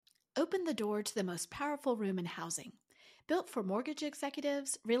opened the door to the most powerful room in housing. Built for mortgage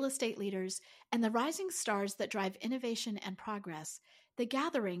executives, real estate leaders, and the rising stars that drive innovation and progress, The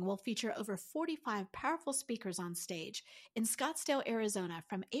Gathering will feature over 45 powerful speakers on stage in Scottsdale, Arizona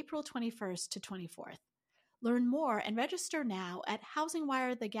from April 21st to 24th. Learn more and register now at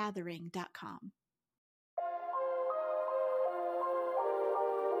housingwirethegathering.com.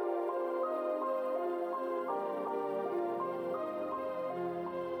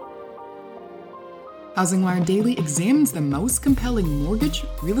 HousingWire Daily examines the most compelling mortgage,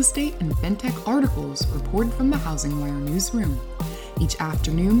 real estate, and fintech articles reported from the HousingWire newsroom. Each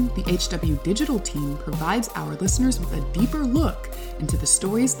afternoon, the HW Digital team provides our listeners with a deeper look into the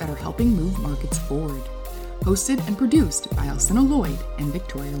stories that are helping move markets forward. Hosted and produced by Alcina Lloyd and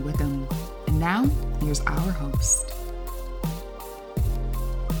Victoria Wickham. And now, here's our host.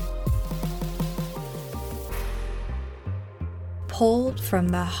 Pulled from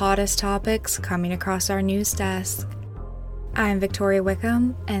the hottest topics coming across our news desk. I'm Victoria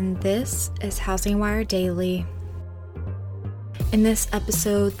Wickham, and this is HousingWire Daily. In this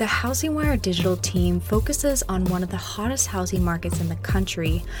episode, the HousingWire Digital team focuses on one of the hottest housing markets in the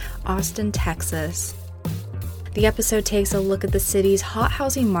country, Austin, Texas. The episode takes a look at the city's hot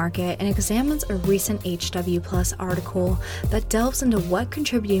housing market and examines a recent HW Plus article that delves into what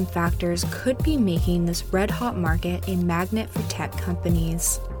contributing factors could be making this red-hot market a magnet for tech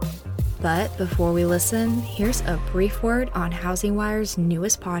companies. But before we listen, here's a brief word on HousingWire's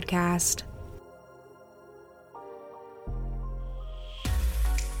newest podcast.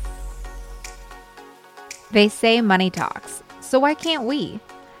 They say money talks, so why can't we?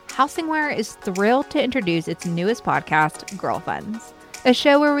 HousingWire is thrilled to introduce its newest podcast, Girl Funds, a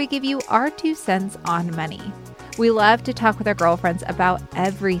show where we give you our 2 cents on money. We love to talk with our girlfriends about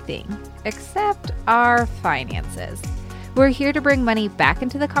everything, except our finances. We're here to bring money back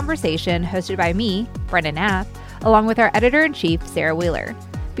into the conversation, hosted by me, Brenda Knapp, along with our editor-in-chief, Sarah Wheeler.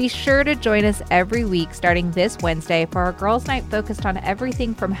 Be sure to join us every week starting this Wednesday for our Girls' Night focused on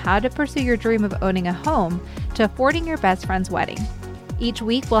everything from how to pursue your dream of owning a home to affording your best friend's wedding. Each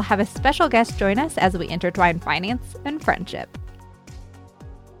week, we'll have a special guest join us as we intertwine finance and friendship.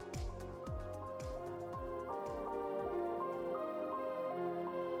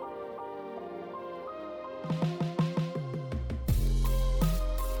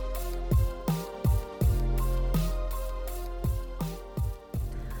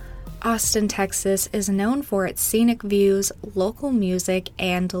 Austin, Texas is known for its scenic views, local music,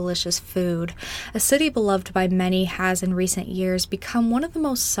 and delicious food. A city beloved by many has in recent years become one of the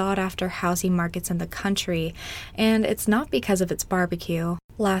most sought-after housing markets in the country, and it's not because of its barbecue.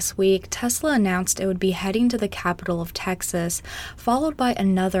 Last week, Tesla announced it would be heading to the capital of Texas, followed by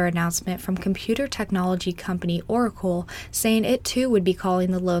another announcement from computer technology company Oracle saying it too would be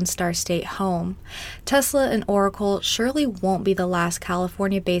calling the Lone Star State home. Tesla and Oracle surely won't be the last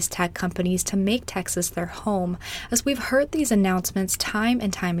California-based tech companies to make Texas their home, as we've heard these announcements time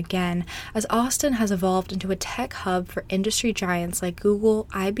and time again, as Austin has evolved into a tech hub for industry giants like Google,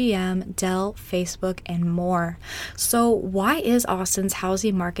 IBM, Dell, Facebook, and more. So why is Austin's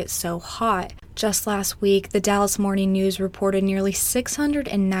housing market so hot? Just last week, the Dallas Morning News reported nearly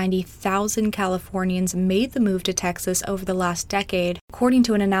 690,000 Californians made the move to Texas over the last decade, according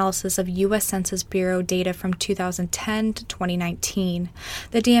to an analysis of U.S. Census Bureau data from 2010 to 2019.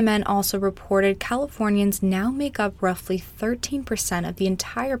 The DMN also reported Californians now make up roughly 13% of the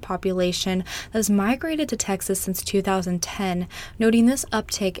entire population that has migrated to Texas since 2010, noting this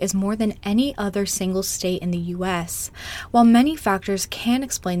uptick is more than any other single state in the U.S. While many factors can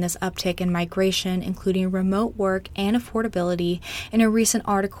explain this uptick in migration, including remote work and affordability, in a recent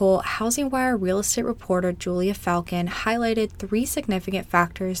article, HousingWire real estate reporter Julia Falcon highlighted 3 significant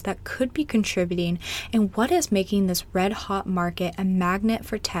factors that could be contributing in what is making this red-hot market a magnet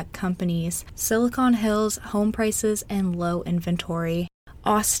for tech companies: Silicon Hills, home prices, and low inventory.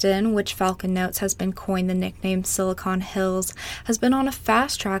 Austin, which Falcon notes has been coined the nickname Silicon Hills, has been on a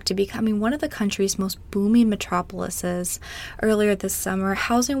fast track to becoming one of the country's most booming metropolises. Earlier this summer,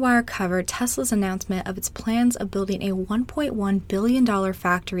 HousingWire covered Tesla's announcement of its plans of building a $1.1 billion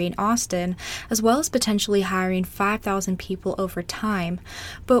factory in Austin, as well as potentially hiring 5,000 people over time.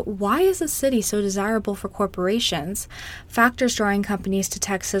 But why is the city so desirable for corporations? Factors drawing companies to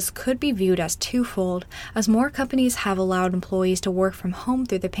Texas could be viewed as twofold, as more companies have allowed employees to work from home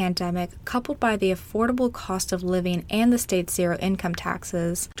through the pandemic, coupled by the affordable cost of living and the state's zero income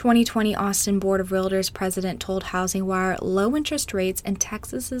taxes. 2020 Austin Board of Realtors president told HousingWire low interest rates and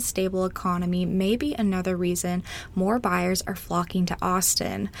Texas's stable economy may be another reason more buyers are flocking to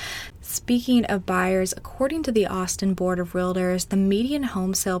Austin. Speaking of buyers, according to the Austin Board of Realtors, the median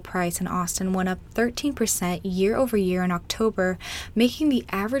home sale price in Austin went up 13% year over year in October, making the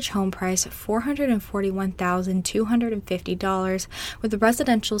average home price $441,250, with the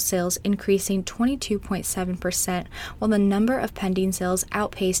residential sales increasing 22.7%, while the number of pending sales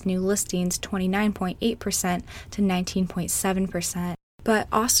outpaced new listings 29.8% to 19.7%. But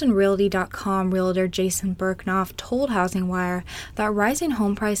AustinRealty.com realtor Jason Berknoff told Housing Wire that rising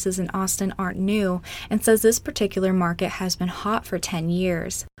home prices in Austin aren't new, and says this particular market has been hot for 10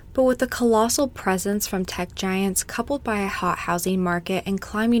 years. But with the colossal presence from tech giants coupled by a hot housing market and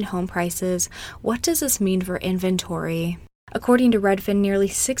climbing home prices, what does this mean for inventory? According to Redfin, nearly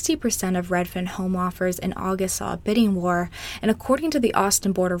 60% of Redfin home offers in August saw a bidding war, and according to the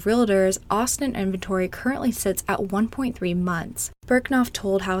Austin Board of Realtors, Austin inventory currently sits at 1.3 months. Berknoff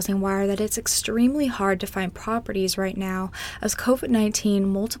told Housing Wire that it's extremely hard to find properties right now as COVID-19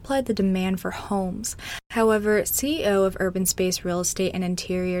 multiplied the demand for homes. However, CEO of Urban Space Real Estate and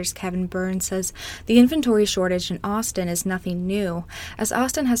Interiors Kevin Burns says the inventory shortage in Austin is nothing new, as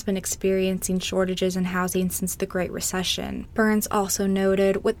Austin has been experiencing shortages in housing since the Great Recession. Burns also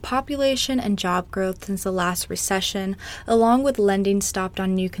noted, with population and job growth since the last recession, along with lending stopped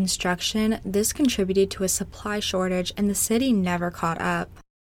on new construction, this contributed to a supply shortage and the city never caught up.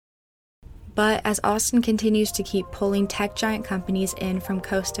 But as Austin continues to keep pulling tech giant companies in from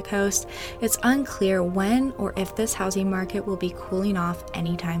coast to coast, it's unclear when or if this housing market will be cooling off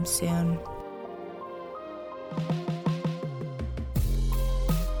anytime soon.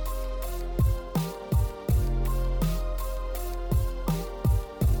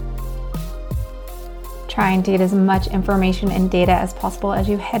 Trying to get as much information and data as possible as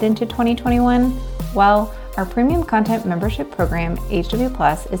you head into 2021? Well, our premium content membership program, HW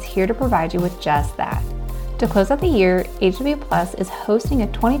Plus, is here to provide you with just that. To close out the year, HW Plus is hosting a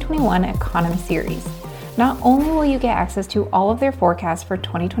 2021 economy series. Not only will you get access to all of their forecasts for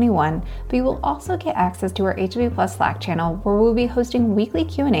 2021, but you will also get access to our HW Plus Slack channel, where we'll be hosting weekly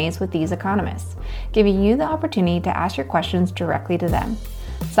Q&As with these economists, giving you the opportunity to ask your questions directly to them.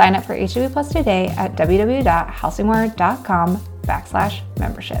 Sign up for HW Plus today at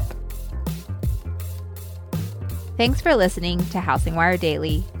www.housingwire.com/membership. Thanks for listening to Housing Wire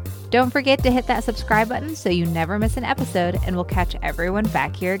Daily. Don't forget to hit that subscribe button so you never miss an episode, and we'll catch everyone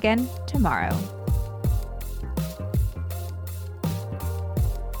back here again tomorrow.